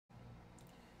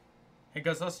Hey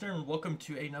guys, Lester, and welcome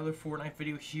to another Fortnite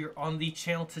video here on the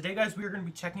channel. Today, guys, we are going to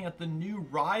be checking out the new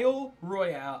Rally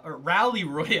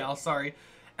Royale, sorry,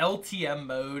 LTM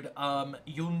mode.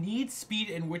 You'll need speed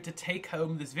and wit to take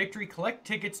home this victory, collect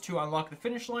tickets to unlock the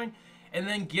finish line, and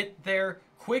then get there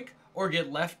quick or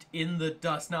get left in the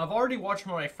dust. Now, I've already watched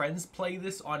one of my friends play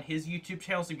this on his YouTube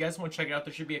channel, so if you guys want to check it out,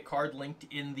 there should be a card linked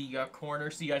in the corner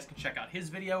so you guys can check out his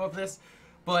video of this.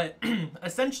 But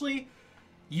essentially,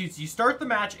 you start the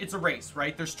match. It's a race,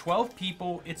 right? There's 12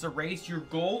 people. It's a race. Your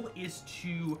goal is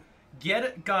to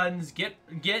get guns, get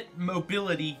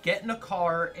mobility, get in a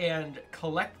car, and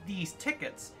collect these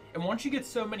tickets. And once you get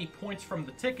so many points from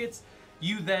the tickets,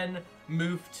 you then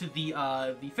move to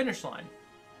the finish line.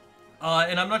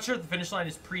 And I'm not sure if the finish line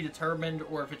is predetermined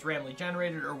or if it's randomly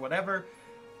generated or whatever.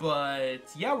 But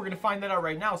yeah, we're going to find that out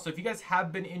right now. So if you guys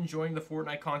have been enjoying the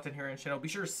Fortnite content here on the channel, be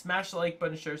sure to smash the like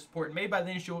button, show support, and maybe by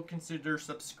then you'll consider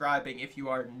subscribing if you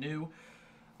are new.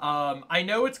 I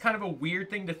know it's kind of a weird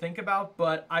thing to think about,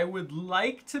 but I would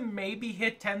like to maybe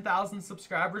hit 10,000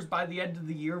 subscribers by the end of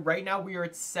the year. Right now we are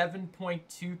at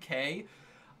 7.2k.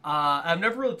 I've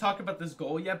never really talked about this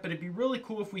goal yet, but it'd be really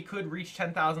cool if we could reach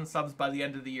 10,000 subs by the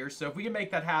end of the year. So if we can make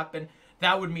that happen,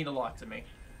 that would mean a lot to me.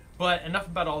 But enough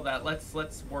about all that.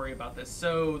 Let's worry about this.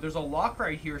 So there's a lock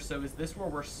right here. So is this where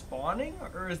we're spawning,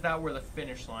 or is that where the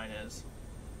finish line is?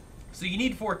 So you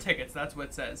need 4 tickets. That's what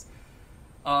it says.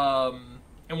 And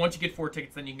once you get 4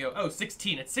 tickets, then you can go. Oh,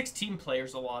 16. It's 16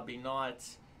 players a lobby, not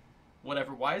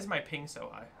whatever. Why is my ping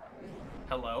so high?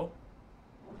 Hello?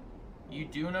 You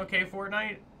doing okay,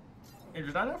 Fortnite?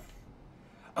 Is that enough?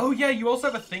 Oh yeah, you also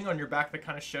have a thing on your back that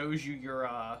kind of shows you your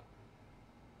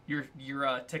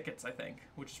tickets, I think,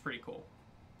 which is pretty cool.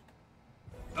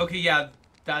 Okay, yeah,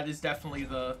 that is definitely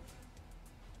the...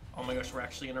 Oh my gosh, we're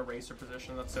actually in a racer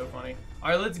position. That's so funny.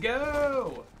 Alright, let's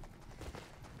go!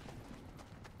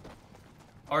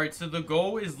 Alright, so the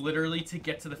goal is literally to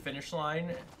get to the finish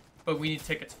line, but we need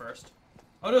tickets first.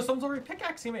 Oh no, someone's already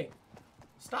pickaxing me.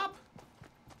 Stop.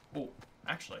 Oh,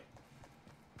 actually.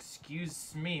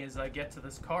 Excuse me as I get to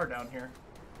this car down here.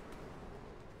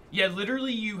 Yeah,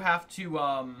 literally you have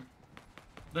to,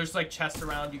 there's like chests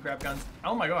around, you grab guns.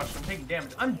 Oh my gosh, I'm taking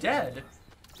damage. I'm dead.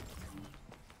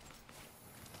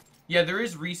 Yeah, there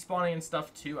is respawning and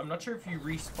stuff too. I'm not sure if you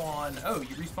respawn. Oh,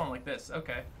 you respawn like this.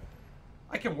 Okay.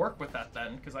 I can work with that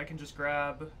then, because I can just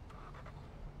grab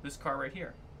this car right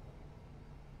here.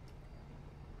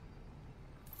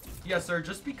 Yeah, sir,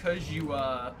 just because you,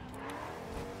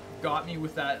 got me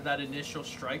with that initial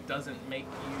strike doesn't make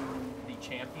you the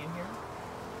champion here.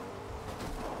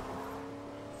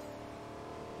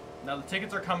 Now the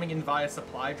tickets are coming in via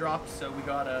supply drops, so we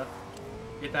gotta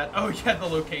get that. Oh yeah, the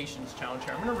locations challenge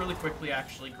here. I'm gonna really quickly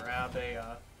actually grab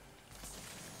a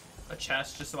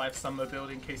chest just so I have some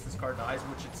mobility in case this car dies,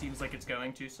 which it seems like it's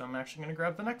going to. So I'm actually gonna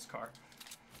grab the next car.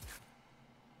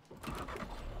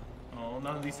 Oh,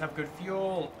 none of these have good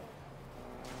fuel.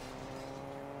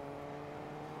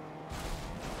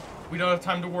 We don't have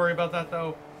time to worry about that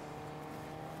though.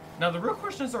 Now the real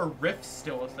question is, are rifts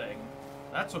still a thing?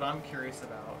 That's what I'm curious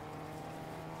about.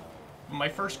 My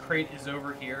first crate is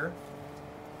over here.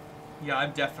 Yeah,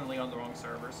 I'm definitely on the wrong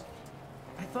servers.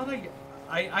 I thought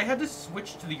I had to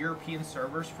switch to the European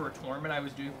servers for a tournament I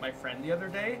was doing with my friend the other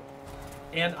day.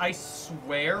 And I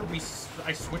swear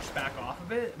I switched back off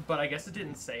of it, but I guess it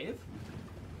didn't save.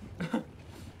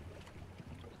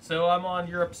 So I'm on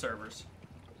Europe servers.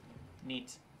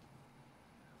 Neat.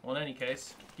 Well, in any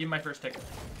case, give me my first ticket.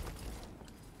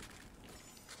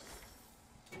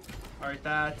 Alright,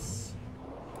 that's...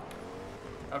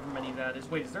 however many that is.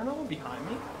 Wait, is there no one behind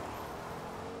me?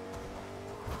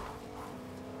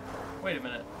 Wait a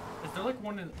minute. Is there like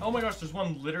one in... Oh my gosh, there's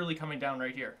one literally coming down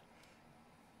right here.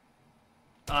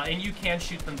 And you can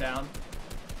shoot them down,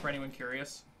 for anyone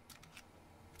curious.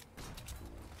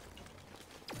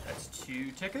 That's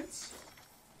 2 tickets.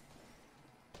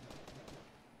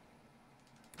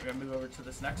 We're gonna move over to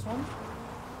this next one.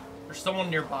 There's someone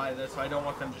nearby this, so I don't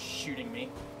want them just shooting me.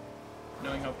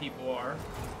 Knowing how people are,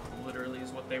 literally is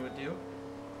what they would do.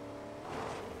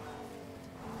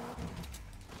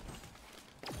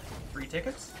 3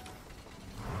 tickets.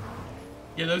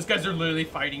 Yeah, those guys are literally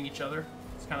fighting each other.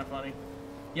 It's kind of funny.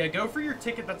 Yeah, go for your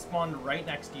ticket that spawned right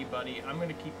next to you, buddy. I'm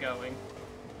gonna keep going.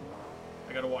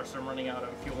 I gotta watch them running out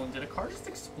of fuel. And did a car just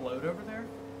explode over there?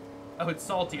 Oh, it's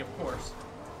salty, of course.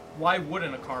 Why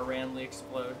wouldn't a car randomly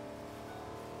explode?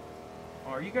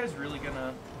 Oh, are you guys really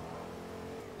gonna...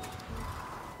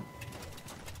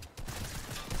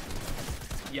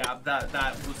 Yeah, that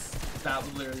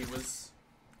literally was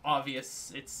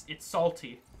obvious. It's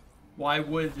salty. Why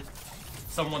would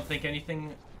someone think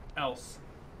anything else?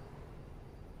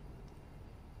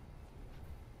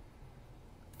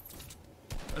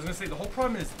 I was gonna say, the whole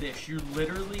problem is this. You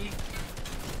literally...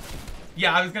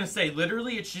 Yeah, I was gonna say,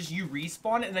 literally, it's just you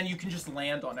respawn and then you can just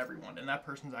land on everyone, and that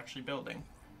person's actually building.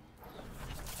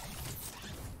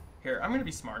 Here, I'm gonna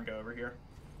be smart and go over here.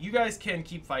 You guys can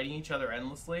keep fighting each other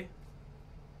endlessly.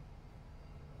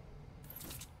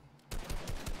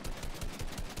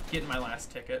 Getting my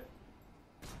last ticket.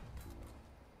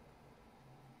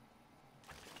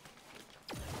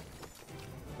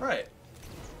 Right.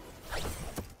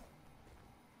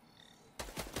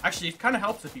 Actually, it kind of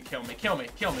helps if you kill me. Kill me,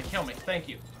 kill me, kill me. Thank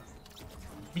you.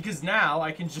 Because now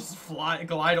I can just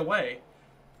glide away.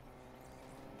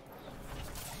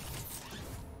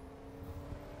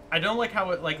 I don't like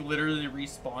how it, like, literally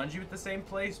respawns you at the same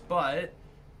place, but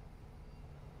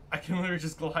I can literally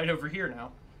just glide over here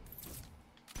now.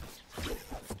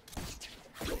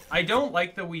 I don't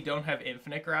like that we don't have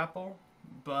infinite grapple,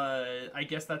 but I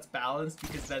guess that's balanced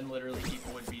because then literally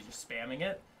people would be just spamming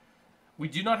it. We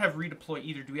do not have redeploy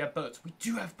either. Do we have boats? We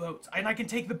do have boats, and I can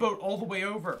take the boat all the way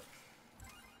over.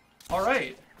 All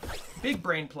right, big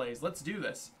brain plays. Let's do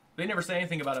this. They never say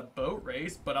anything about a boat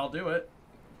race, but I'll do it.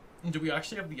 Do we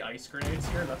actually have the ice grenades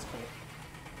here? That's cool.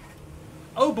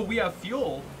 Oh, but we have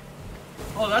fuel.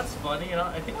 Oh, that's funny. And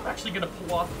I think I'm actually going to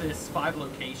pull off this 5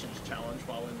 locations challenge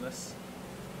while in this.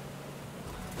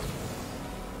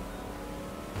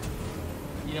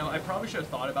 You know, I probably should have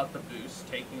thought about the boost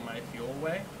taking my fuel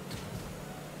away.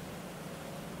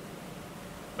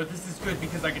 But this is good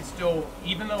because I can still,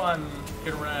 even though I'm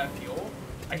going to run out of fuel,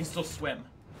 I can still swim.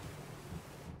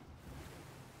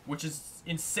 Which is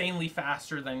insanely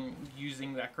faster than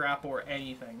using that grapple or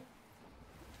anything.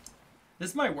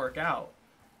 This might work out.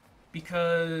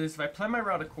 Because if I plan my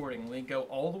route accordingly, go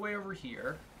all the way over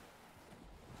here,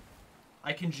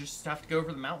 I can just have to go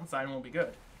over the mountainside and we'll be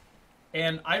good.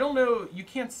 And I don't know, you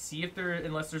can't see if there,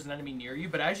 unless there's an enemy near you,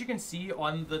 but as you can see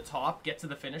on the top, get to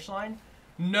the finish line,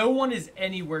 no one is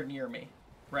anywhere near me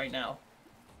right now.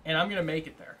 And I'm going to make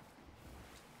it there.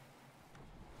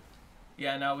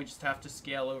 Yeah, now we just have to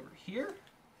scale over here.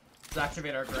 Let's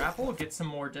activate our grapple, get some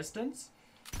more distance.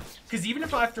 Because even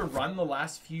if I have to run the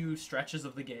last few stretches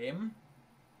of the game,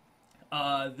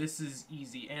 this is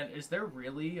easy. And is there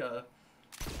really a...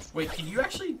 Wait, can you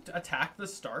actually attack the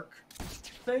Stark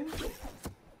thing?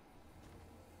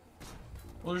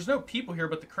 Well, there's no people here,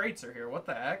 but the crates are here. What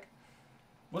the heck?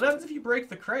 What happens if you break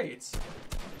the crates?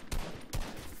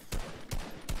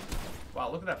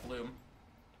 Wow, look at that bloom.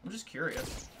 I'm just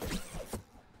curious.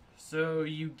 So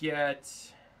you get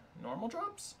normal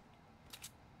drops?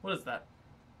 What is that?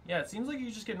 Yeah, it seems like you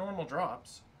just get normal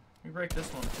drops. Let me break this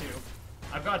one too.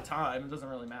 I've got time, it doesn't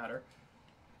really matter.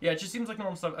 Yeah, it just seems like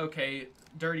normal stuff. Okay,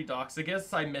 dirty docks. I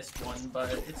guess I missed one,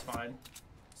 but it's fine.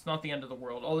 It's not the end of the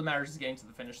world. All that matters is getting to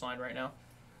the finish line right now.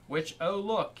 Which, oh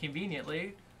look,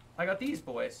 conveniently, I got these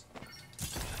boys.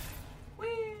 Whee!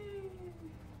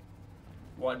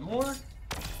 One more.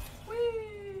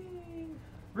 Whee!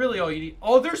 Really all you need.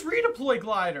 Oh, there's redeploy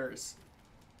gliders.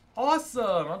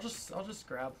 Awesome. I'll just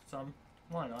grab some.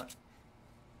 Why not?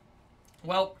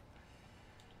 Well,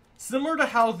 similar to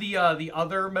how the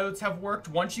other modes have worked,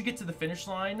 once you get to the finish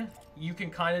line, you can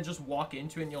kind of just walk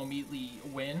into it and you'll immediately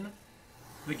win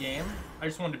the game. I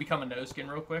just wanted to become a no skin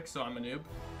real quick, so I'm a noob.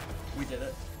 We did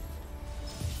it.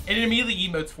 And it immediately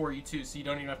emotes for you too, so you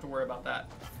don't even have to worry about that.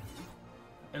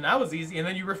 And that was easy, and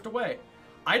then you rift away.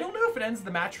 I don't know if it ends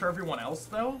the match for everyone else,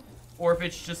 though, or if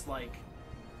it's just, like,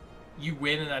 you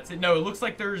win and that's it. No, it looks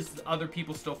like there's other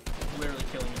people still literally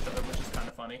killing each other, which is kind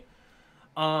of funny.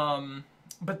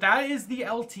 But that is the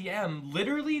LTM.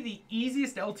 Literally the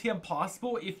easiest LTM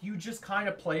possible if you just kind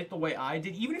of play it the way I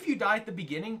did. Even if you die at the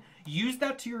beginning, use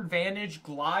that to your advantage.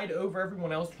 Glide over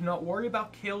everyone else. Do not worry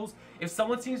about kills. If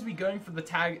someone seems to be going for the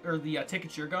tag or the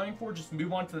tickets you're going for, just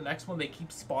move on to the next one. They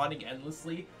keep spawning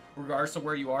endlessly, regardless of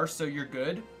where you are, so you're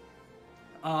good.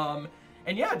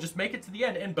 And yeah, just make it to the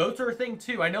end. And boats are a thing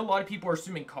too. I know a lot of people are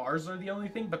assuming cars are the only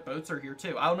thing, but boats are here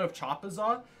too. I don't know if choppas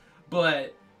are,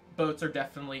 but boats are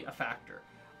definitely a factor.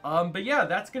 But yeah,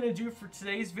 that's going to do it for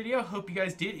today's video. Hope you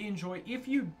guys did enjoy. If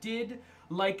you did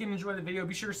like and enjoy the video,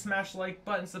 be sure to smash the like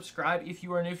button, subscribe if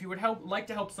you are new. If you would like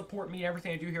to help support me and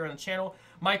everything I do here on the channel,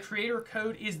 my creator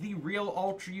code is the Real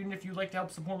Ultra Unit if you'd like to help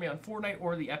support me on Fortnite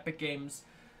or the Epic Games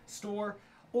store.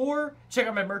 Or check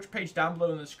out my merch page down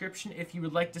below in the description if you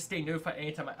would like to stay notified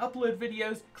anytime I upload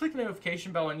videos. Click the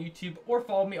notification bell on YouTube or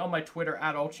follow me on my Twitter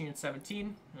at UltraUnit17.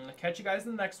 I'm going to catch you guys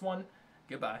in the next one.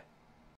 Goodbye.